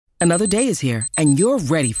Another day is here, and you're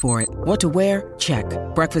ready for it. What to wear? Check.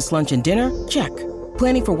 Breakfast, lunch, and dinner? Check.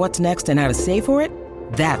 Planning for what's next and how to save for it?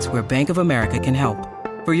 That's where Bank of America can help.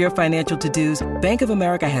 For your financial to-dos, Bank of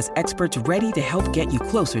America has experts ready to help get you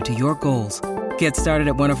closer to your goals. Get started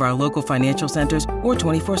at one of our local financial centers or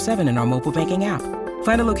 24/7 in our mobile banking app.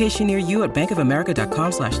 Find a location near you at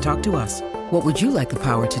bankofamerica.com/talktous. What would you like the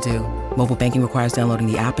power to do? Mobile banking requires downloading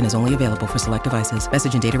the app and is only available for select devices.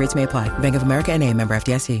 Message and data rates may apply. Bank of America N.A., member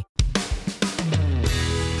FDIC.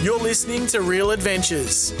 You're listening to Real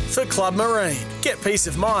Adventures for Club Marine. Get peace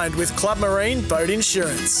of mind with Club Marine Boat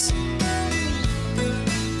Insurance.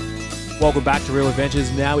 Welcome back to Real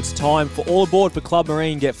Adventures. Now it's time for All Aboard for Club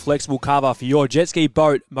Marine. Get flexible cover for your jet ski,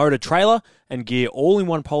 boat, motor, trailer and gear all in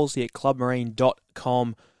one policy at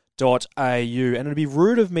clubmarine.com.au. And it'd be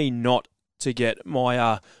rude of me not to get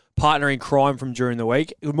my partner in crime from during the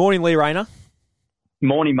week. Good morning, Lee Rayner.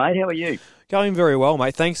 Morning, mate. How are you? Going very well,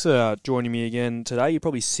 mate. Thanks for joining me again today. You're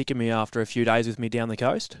probably sick of me after a few days with me down the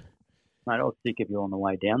coast. Mate, I was sick of you on the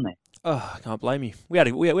way down there. Oh, I can't blame you. We had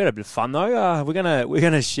a bit of fun though. We're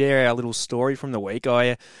gonna share our little story from the week.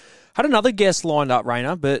 I had another guest lined up,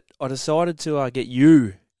 Rayner, but I decided to get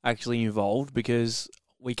you actually involved because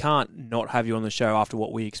we can't not have you on the show after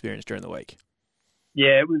what we experienced during the week.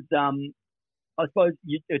 Yeah, it was. I suppose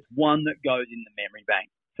it's one that goes in the memory bank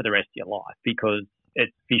for the rest of your life because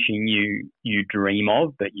it's fishing you dream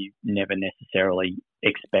of, but you never necessarily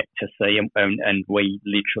expect to see. And we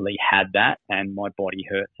literally had that, and my body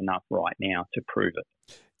hurts enough right now to prove it.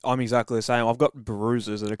 I'm exactly the same. I've got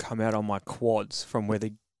bruises that have come out on my quads from where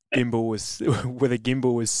the gimbal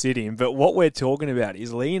was sitting. But what we're talking about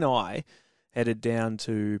is Lee and I headed down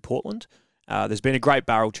to Portland. There's been a great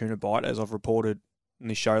barrel tuna bite, as I've reported in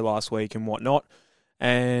the show last week and whatnot.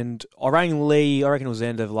 And I rang Lee, I reckon it was the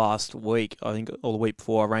end of last week, I think, or the week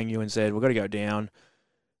before. I rang you and said, we've got to go down.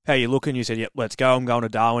 How you looking? You said, yep, let's go. I'm going to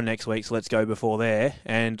Darwin next week, so let's go before there.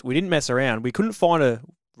 And we didn't mess around. We couldn't find a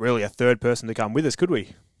third person to come with us, could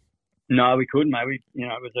we? No, we couldn't, mate.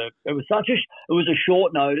 It was a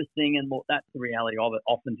short notice thing, and look, that's the reality of it.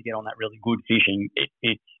 Often to get on that really good fishing,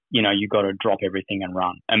 it's you've got to drop everything and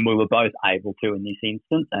run. And we were both able to in this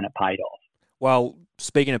instance, and it paid off. Well,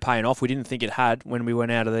 speaking of paying off, we didn't think it had when we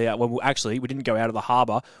went out of the... we didn't go out of the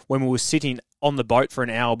harbour when we were sitting on the boat for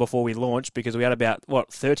an hour before we launched because we had about,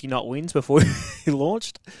 30 knot winds before we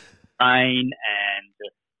launched? Rain and,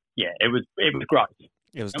 it was great.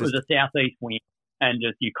 It was a southeast wind, and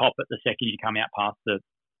just you cop it the second you come out past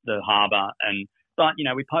the harbour. But,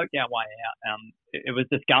 we poked our way out. It was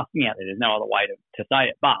disgusting out there. There's no other way to say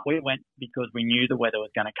it. But we went because we knew the weather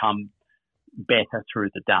was going to come better through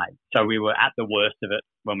the day. So we were at the worst of it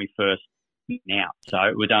when we first went out. So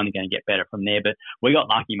it was only going to get better from there. But we got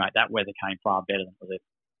lucky, mate. That weather came far better than it was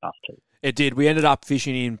us too. It did. We ended up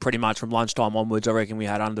fishing in pretty much from lunchtime onwards. I reckon we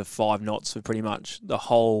had under 5 knots for pretty much the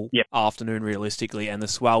whole afternoon realistically. And the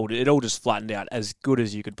swell, it all just flattened out as good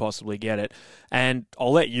as you could possibly get it. And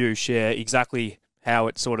I'll let you share exactly how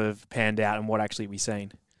it sort of panned out and what actually we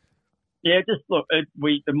seen. Yeah, just look,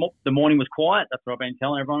 the morning was quiet. That's what I've been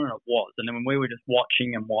telling everyone, and it was. And then when we were just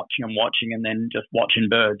watching and then just watching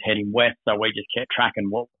birds heading west, so we just kept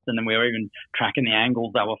tracking whoops. And then we were even tracking the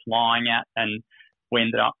angles they were flying at. And we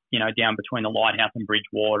ended up, down between the lighthouse and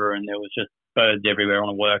Bridgewater, and there was just birds everywhere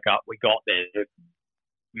on a workup. We got there,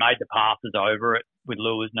 made the passes over it with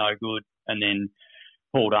lures no good, and then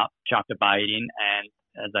pulled up, chucked a bait in, and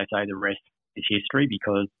as they say, the rest is history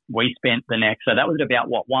because we spent the next, so that was at about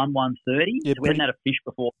 1:30. Yeah, we hadn't had a fish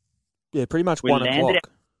before. Yeah, pretty much 1 o'clock.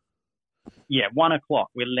 1 o'clock.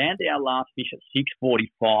 We landed our last fish at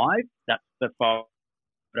 6:45. That's the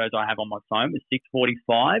photos I have on my phone. It was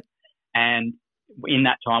 6:45, and in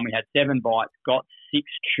that time we had 7 bites, got 6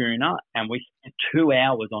 tuna, and we spent 2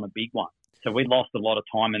 hours on a big one. So we lost a lot of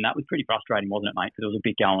time, and that was pretty frustrating, wasn't it, mate? Because there was a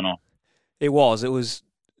bit going on. It was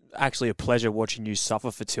actually a pleasure watching you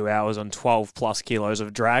suffer for 2 hours on 12 plus kilos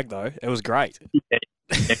of drag, though. It was great. Yeah,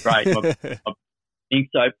 great. I think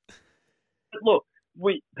so. But look,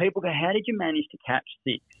 people go, how did you manage to catch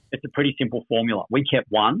 6? It's a pretty simple formula. We kept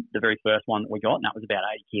one, the very first one that we got, and that was about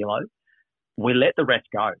 80 kilos. We let the rest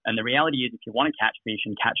go. And the reality is, if you want to catch fish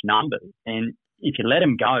and catch numbers, and if you let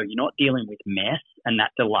them go, you're not dealing with mess and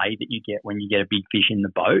that delay that you get when you get a big fish in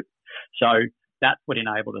the boat. So that's what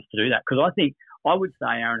enabled us to do that. Because I would say,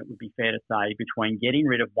 Aaron, it would be fair to say between getting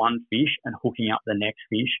rid of one fish and hooking up the next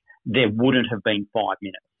fish, there wouldn't have been 5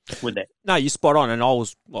 minutes, would there? No, you're spot on. And I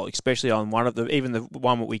was, especially on even the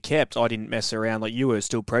one that we kept, I didn't mess around. Like you were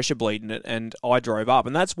still pressure bleeding it, and I drove up.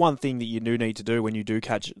 And that's one thing that you do need to do when you do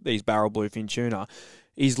catch these barrel bluefin tuna.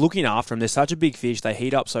 is looking after them. They're such a big fish. They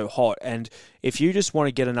heat up so hot. And if you just want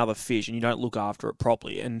to get another fish and you don't look after it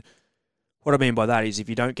properly, and what I mean by that is if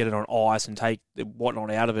you don't get it on ice and take the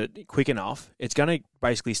whatnot out of it quick enough, it's going to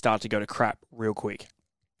basically start to go to crap real quick.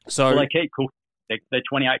 So well, they keep cooking. They're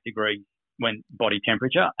 28 degrees when body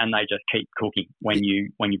temperature, and they just keep cooking when you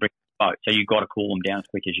bring the boat. So you've got to cool them down as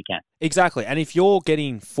quick as you can. Exactly. And if you're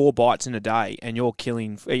getting 4 bites in a day and you're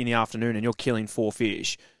killing in the afternoon and you're killing 4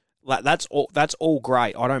 fish, that's all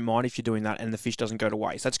great. I don't mind if you're doing that and the fish doesn't go to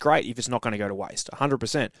waste. That's great if it's not going to go to waste,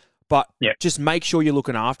 100%. But just make sure you're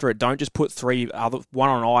looking after it. Don't just put one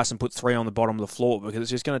on ice and put 3 on the bottom of the floor, because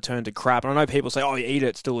it's just going to turn to crap. And I know people say, oh, you eat it,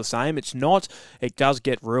 it's still the same. It's not. It does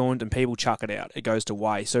get ruined and people chuck it out. It goes to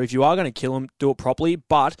waste. So if you are going to kill them, do it properly.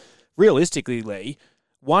 But realistically, Lee,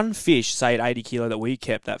 one fish, say at 80 kilo that we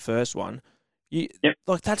kept, that first one,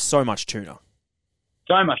 like that's so much tuna.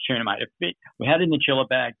 So much tuna, mate. We had it in the chiller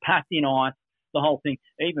bag, packed in ice, the whole thing.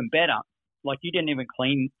 Even better, like you didn't even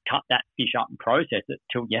cut that fish up and process it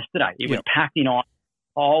till yesterday. It was packed in ice,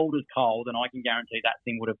 cold as cold, and I can guarantee that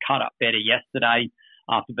thing would have cut up better yesterday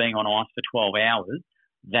after being on ice for 12 hours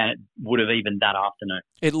than it would have even that afternoon.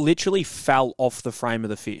 It literally fell off the frame of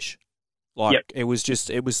the fish. It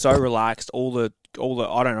was so relaxed. All the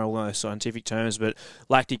I don't know all those scientific terms, but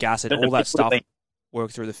lactic acid, all that stuff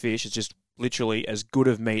worked through the fish. It's just literally as good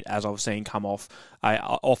of meat as I've seen come off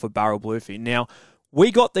a barrel bluefin. Now,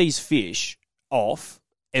 we got these fish off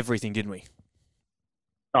everything, didn't we?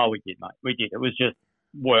 Oh, we did, mate. We did. It was just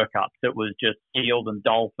workups. It was just eels and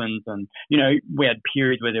dolphins, and we had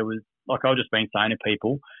periods where there was, like I've just been saying to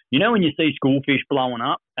people, when you see schoolfish blowing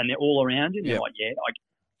up and they're all around you, and you're like,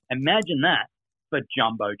 imagine that for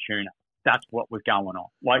jumbo tuna. That's what was going on.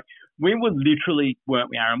 Like, we were literally,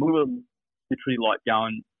 weren't we, Aaron? We were literally like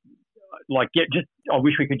going, I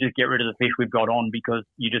wish we could just get rid of the fish we've got on, because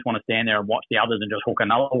you just want to stand there and watch the others and just hook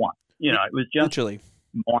another one. It was just literally.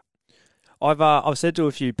 I've said to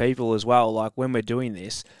a few people as well, like when we're doing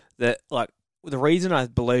this, that like the reason I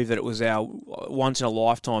believe that it was our once in a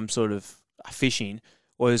lifetime sort of fishing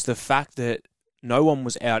was the fact that no one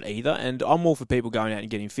was out either. And I'm all for people going out and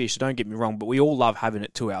getting fish, so don't get me wrong, but we all love having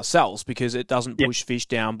it to ourselves because it doesn't push fish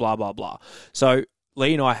down, blah, blah, blah. So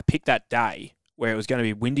Lee and I picked that day where it was going to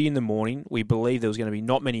be windy in the morning. We believed there was going to be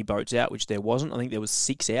not many boats out, which there wasn't. I think there was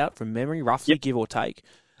 6 out from memory, roughly, give or take.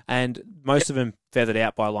 And most of them feathered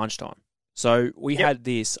out by lunchtime. So we had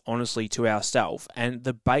this, honestly, to ourselves, and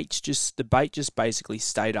the bait just basically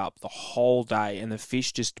stayed up the whole day, and the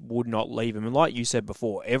fish just would not leave them. And like you said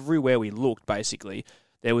before, everywhere we looked, basically,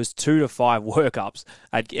 there was 2 to 5 workups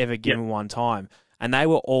at ever given one time. And they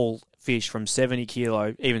were all fish from 70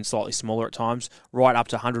 kilo, even slightly smaller at times, right up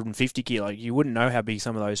to 150 kilo. You wouldn't know how big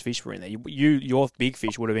some of those fish were in there. Your big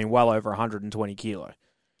fish would have been well over 120 kilo.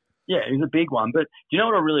 Yeah, it was a big one. But do you know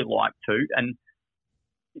what I really like too? And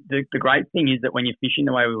the great thing is that when you're fishing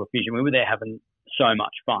the way we were fishing, we were there having so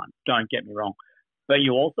much fun. Don't get me wrong. But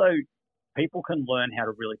people can learn how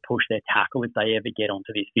to really push their tackle if they ever get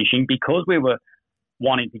onto this fishing, because we were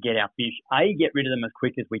wanting to get our fish, get rid of them as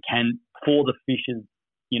quick as we can for the fish's,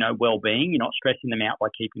 well-being. You're not stressing them out by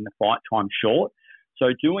keeping the fight time short. So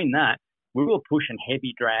doing that, we were pushing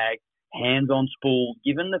heavy drag, hands on spool,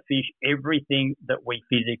 giving the fish everything that we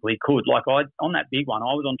physically could. Like on that big one,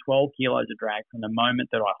 I was on 12 kilos of drag from the moment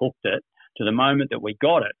that I hooked it to the moment that we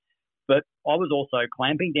got it. But I was also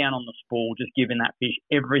clamping down on the spool, just giving that fish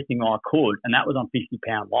everything I could, and that was on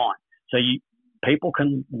 50-pound line. So people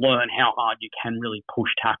can learn how hard you can really push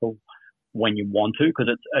tackle when you want to, because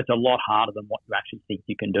it's a lot harder than what you actually think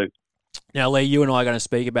you can do. Now, Lee, you and I are going to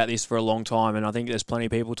speak about this for a long time, and I think there's plenty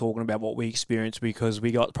of people talking about what we experienced, because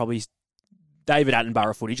we got probably David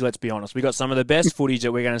Attenborough footage, let's be honest. We got some of the best footage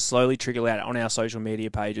that we're going to slowly trickle out on our social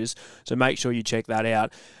media pages, so make sure you check that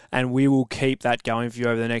out, and we will keep that going for you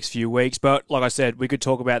over the next few weeks. But like I said, we could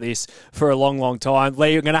talk about this for a long, long time.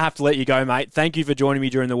 Lee, I'm going to have to let you go, mate. Thank you for joining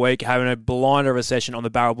me during the week, having a blinder of a session on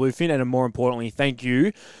the barrel bluefin, and more importantly, thank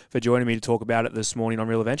you for joining me to talk about it this morning on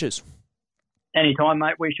Real Adventures. Anytime,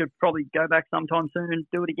 mate. We should probably go back sometime soon and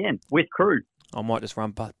do it again with crew. I might just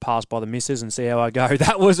run past by the missus and see how I go.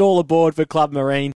 That was all aboard for Club Marine.